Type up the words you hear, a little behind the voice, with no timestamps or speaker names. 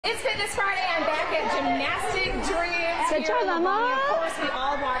It's Fitness Friday. I'm back at Gymnastic Dreams. Good job, Mama. Of course, we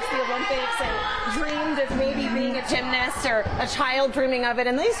all watched the Olympics and dreamed of maybe being a gymnast or a child dreaming of it.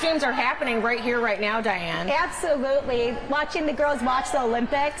 And these dreams are happening right here, right now, Diane. Absolutely. Watching the girls watch the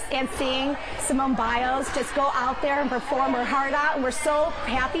Olympics and seeing Simone Biles just go out there and perform her heart out. And we're so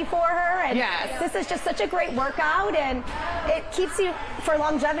happy for her. And yes, this is just such a great workout. And it keeps you for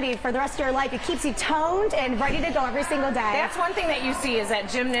longevity for the rest of your life. It keeps you toned and ready to go every single day. That's one thing that you see is that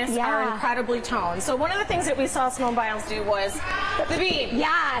gymnasts are incredibly toned. So one of the things that we saw Simone Biles do was the beam.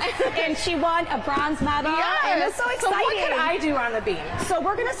 Yes, and she won a bronze medal. Yes. And it's so exciting. So what can I do on the beam? So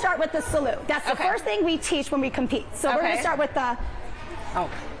we're going to start with the salute. That's the first thing we teach when we compete. So we're going to start with the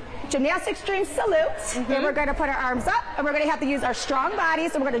Gymnastic Dreams salute. And we're going to put our arms up, and we're going to have to use our strong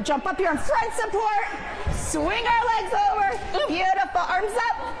bodies. And we're going to jump up here in front support, swing our legs over. Beautiful. Arms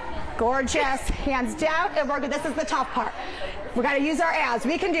up. Gorgeous. Hands down. And we're good. This is the tough part. We're going to use our abs.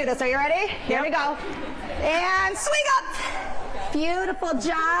 We can do this. Are you ready? Here we go. And swing up. Beautiful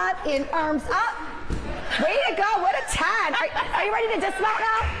job. And arms up. Way to go. What a 10. Are you ready to dismount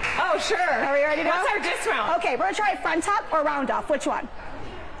now? Oh, sure. Are we ready to go? What's our dismount? Okay, we're going to try front tuck or round off. Which one?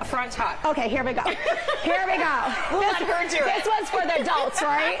 A front tuck. Okay, here we go. Here we go. We'll let her do it. This one's for the adults,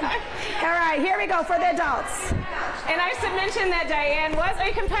 right? All right, here we go for the adults. And I should mention that Diane was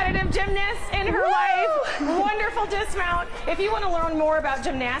a competitive gymnast in her life. Wonderful dismount. If you want to learn more about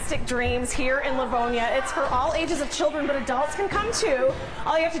Gymnastic Dreams here in Livonia, it's for all ages of children, but adults can come too.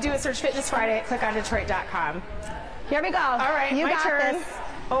 All you have to do is search Fitness Friday at clickondetroit.com. Here we go. All right, you my got turn. this.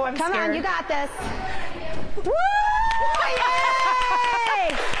 Oh, I'm Come scared. on, you got this. Woo!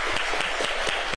 Yay!